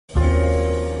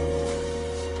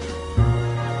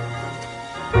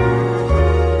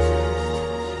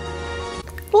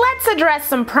address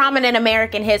some prominent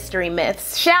American history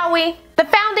myths, shall we? The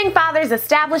Founding Fathers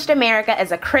established America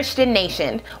as a Christian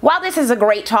nation. While this is a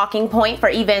great talking point for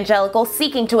evangelicals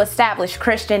seeking to establish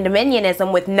Christian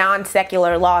dominionism with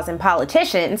non-secular laws and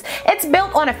politicians, it's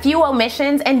built on a few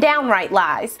omissions and downright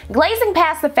lies. Glazing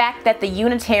past the fact that the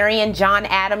Unitarian John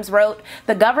Adams wrote,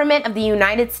 "The government of the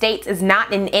United States is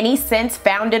not in any sense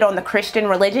founded on the Christian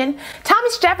religion,"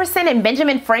 Thomas Jefferson and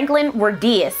Benjamin Franklin were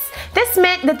deists. This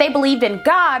meant that they believed in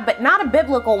God, but not a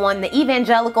biblical one that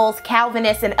evangelicals,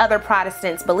 Calvinists, and other Protestants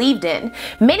believed in.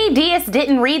 Many deists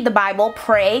didn't read the Bible,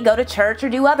 pray, go to church, or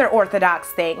do other orthodox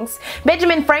things.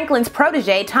 Benjamin Franklin's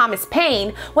protege, Thomas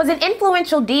Paine, was an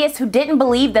influential deist who didn't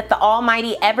believe that the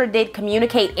Almighty ever did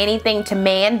communicate anything to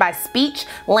man by speech,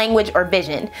 language, or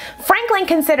vision. Franklin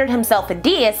considered himself a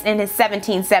deist in his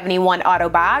 1771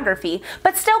 autobiography,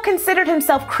 but still considered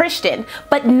himself Christian,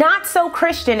 but not so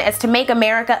Christian as to make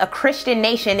America a Christian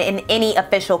nation in any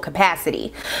official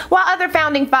capacity. While other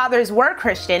founding fathers were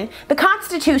Christian, the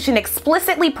Constitution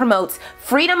explicitly promotes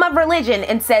freedom of religion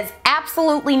and says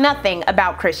absolutely nothing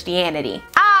about Christianity.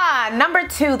 Number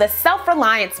 2, the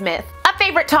self-reliance myth. A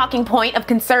favorite talking point of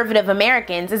conservative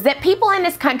Americans is that people in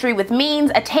this country with means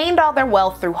attained all their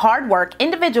wealth through hard work,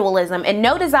 individualism, and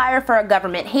no desire for a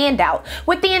government handout,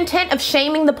 with the intent of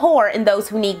shaming the poor and those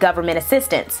who need government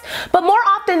assistance. But more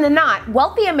often than not,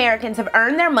 wealthy Americans have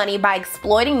earned their money by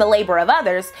exploiting the labor of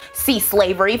others, see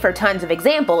slavery for tons of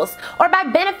examples, or by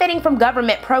benefiting from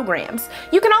government programs.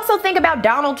 You can also think about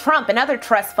Donald Trump and other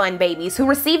trust fund babies who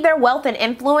receive their wealth and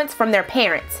influence from their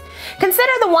parents.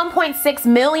 Consider the 1.6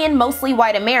 million mostly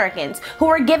white Americans who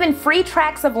were given free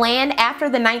tracts of land after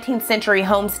the 19th century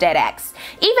Homestead Acts.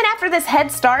 Even after this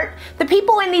head start, the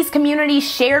people in these communities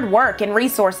shared work and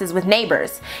resources with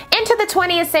neighbors. Into the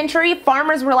 20th century,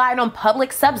 farmers relied on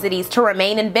public subsidies to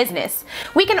remain in business.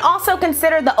 We can also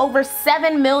consider the over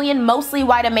 7 million mostly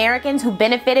white Americans who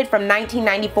benefited from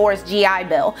 1994's GI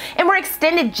Bill and were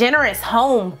extended generous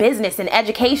home, business, and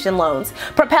education loans,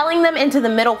 propelling them into the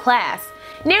middle class.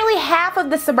 Nearly half of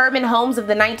the suburban homes of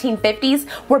the 1950s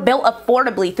were built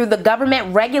affordably through the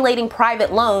government regulating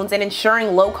private loans and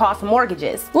ensuring low-cost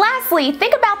mortgages. Lastly,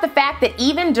 think about the fact that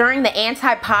even during the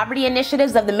anti-poverty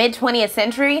initiatives of the mid-20th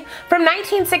century, from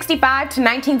 1965 to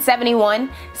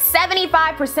 1971,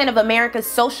 75% of America's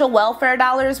social welfare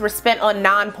dollars were spent on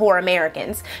non-poor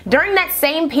Americans. During that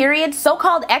same period,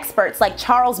 so-called experts like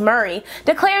Charles Murray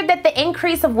declared that the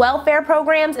increase of welfare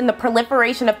programs and the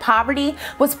proliferation of poverty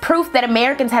was proof that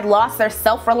Americans had lost their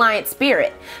self-reliant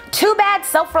spirit. Too bad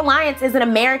self-reliance is an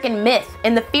American myth,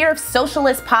 and the fear of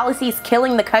socialist policies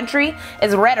killing the country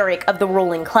is rhetoric of the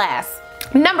ruling class.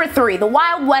 Number 3, the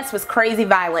Wild West was crazy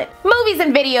violent. Movies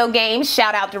and video games,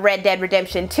 shout out to Red Dead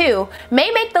Redemption 2,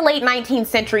 may make the late 19th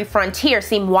century frontier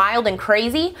seem wild and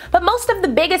crazy, but most of the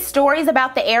biggest stories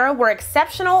about the era were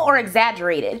exceptional or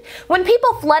exaggerated. When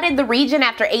people flooded the region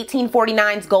after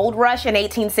 1849's gold rush and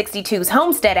 1862's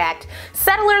Homestead Act,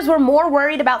 settlers were more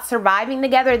worried about surviving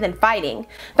together than fighting.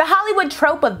 The Hollywood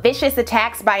trope of vicious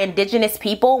attacks by indigenous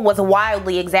people was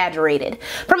wildly exaggerated.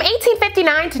 From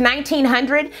 1859 to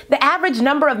 1900, the average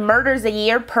number of murders a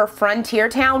year per frontier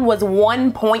town was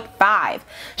 1.5.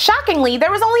 Shockingly,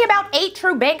 there was only about 8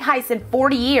 true bank heists in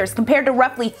 40 years compared to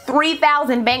roughly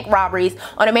 3,000 bank robberies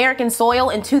on American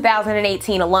soil in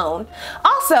 2018 alone.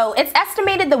 Also, it's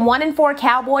estimated that 1 in 4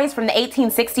 cowboys from the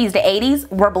 1860s to 80s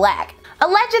were black.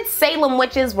 Alleged Salem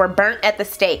witches were burnt at the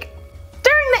stake.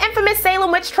 During the infamous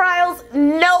Salem witch trials,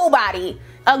 nobody,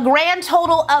 a grand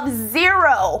total of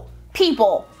 0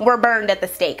 people, were burned at the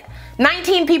stake.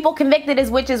 19 people convicted as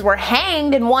witches were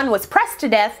hanged and 1 was pressed to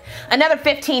death. Another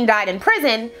 15 died in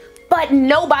prison, but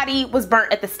nobody was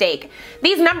burnt at the stake.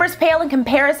 These numbers pale in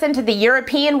comparison to the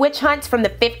European witch hunts from the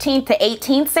 15th to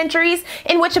 18th centuries,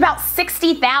 in which about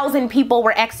 60,000 people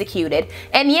were executed.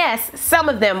 And yes, some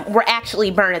of them were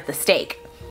actually burned at the stake.